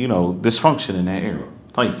 dysfunction in that area.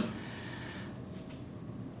 Like,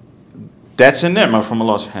 that's a ni'mah from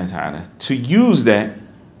Allah subhanahu wa ta'ala. To use that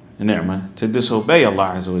ni'mah to disobey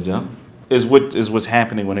Allah Azza wa Jal is what's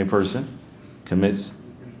happening when a person commits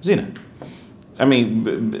zina. I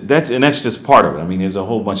mean, that's just part of it. I mean, there's a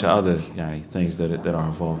whole bunch of other things that are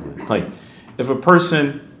involved with it. Like, if a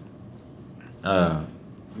person ghiba,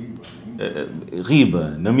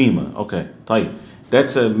 namima, okay,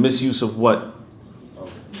 that's a misuse of what?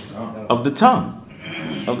 Of the tongue.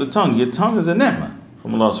 Of the tongue. Your tongue is a ni'mah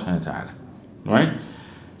from Allah subhanahu wa ta'ala. Right?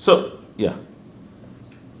 So, yeah.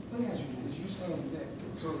 Let me ask you this. You saying that,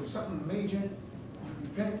 so if something major, you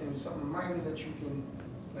repent, and something minor that you can,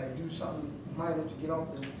 like, do something minor to get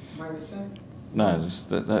off the minor sin? No,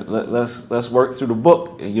 let's work through the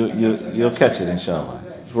book, and you'll catch it, inshallah.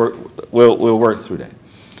 We'll work through that.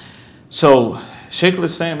 So, Shaykh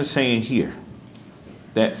al-Islam is saying here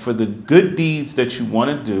that for the good deeds that you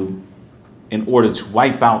want to do, in order to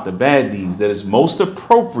wipe out the bad deeds, that is most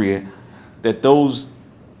appropriate that those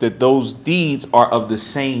deeds are of the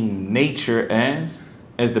same nature as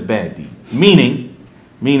the bad deed.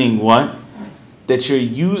 Meaning what? That you're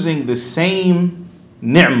using the same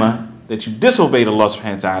ni'mah that you disobeyed Allah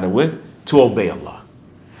subhanahu wa ta'ala with to obey Allah.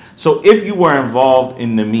 So if you were involved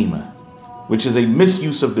in namima, which is a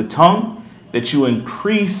misuse of the tongue, that you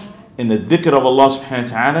increase in the dhikr of Allah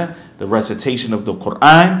subhanahu wa ta'ala, the recitation of the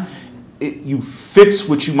Quran, you fix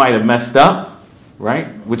what you might have messed up, right?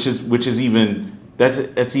 Which is even,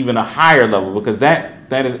 that's even a higher level, because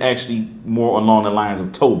that is actually more along the lines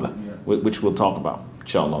of tawbah, which we'll talk about,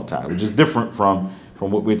 inshallah ta'ala, which is different from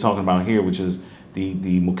what we're talking about here, which is the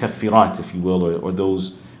mukaffirat, if you will, or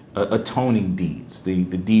those atoning deeds, the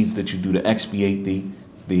deeds that you do to expiate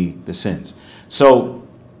the sins. So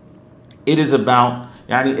it is about,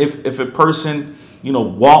 if a person,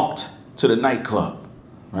 walked to the nightclub,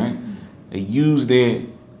 right? They used their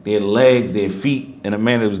legs, their feet in a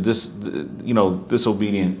manner that was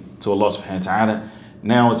disobedient to Allah subhanahu wa ta'ala.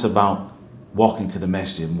 Now it's about walking to the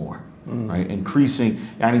masjid more, right? Increasing,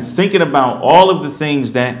 thinking about all of the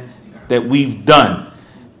things that we've done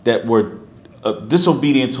that were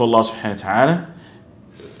disobedient to Allah subhanahu wa ta'ala,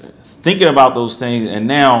 thinking about those things, and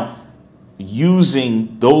now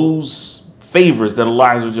using those favors that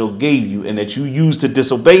Allah Azza wa Jal gave you and that you used to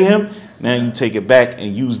disobey Him, now you take it back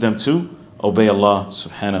and use them to obey Allah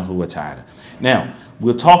subhanahu wa ta'ala. Now,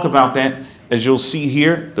 we'll talk about that. As you'll see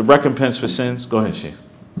here, the recompense for sins. Go ahead, Sheikh.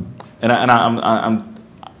 And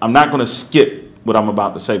I'm not going to skip what I'm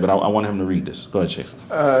about to say, but I want him to read this. Go ahead, Sheikh.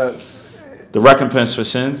 The recompense for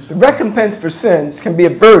sins. The recompense for sins can be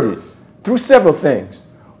averted through several things.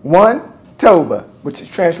 1, tawbah, which is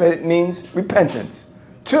translated means repentance.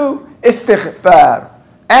 2, istighfar,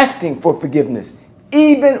 asking for forgiveness,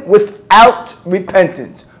 even without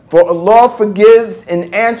repentance. For Allah forgives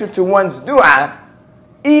in answer to one's dua,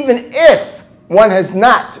 even if one has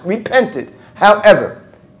not repented. However,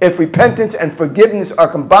 if repentance and forgiveness are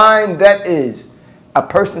combined, that is, a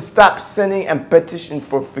person stops sinning and petitions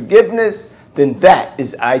for forgiveness, then that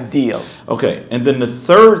is ideal. Okay, and then the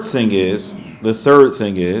third thing is the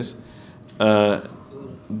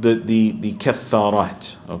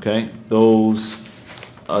kaffarat, okay? Those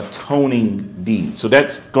atoning deeds. So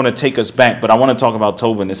that's going to take us back, but I want to talk about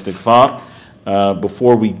tawbah and istighfar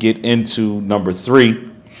before we get into number 3,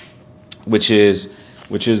 which is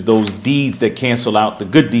those deeds that cancel out, the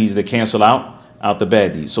good deeds that cancel out the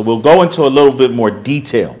bad deeds. So we'll go into a little bit more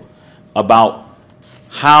detail about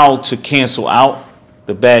how to cancel out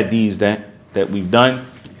the bad deeds that we've done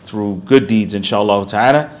through good deeds, inshallah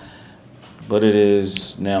ta'ala. But it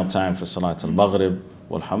is now time for Salat al-Maghrib,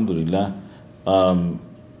 walhamdulillah.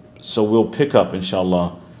 So we'll pick up,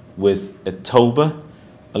 inshallah, with at-tawbah,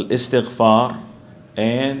 al-istighfar,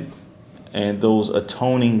 and those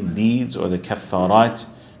atoning deeds, or the kaffarat.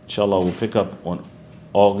 Inshallah, we'll pick up on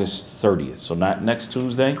August 30th. So not next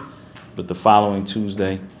Tuesday, but the following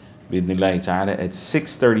Tuesday, bi'idhnillahi ta'ala, at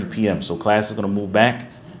 6:30 p.m. So class is going to move back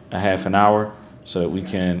a half an hour so that we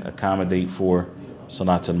can accommodate for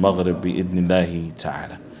Salat al-Maghrib bi'idhnillahi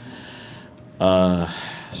ta'ala.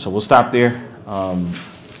 So we'll stop there.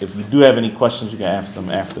 If you do have any questions, you can ask them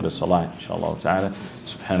after the Salat, inshallah ta'ala.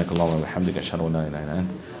 Subhanakallahumma wa bihamdika, ashhadu an la ilaha illa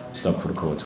anta, astaghfiruka wa atubu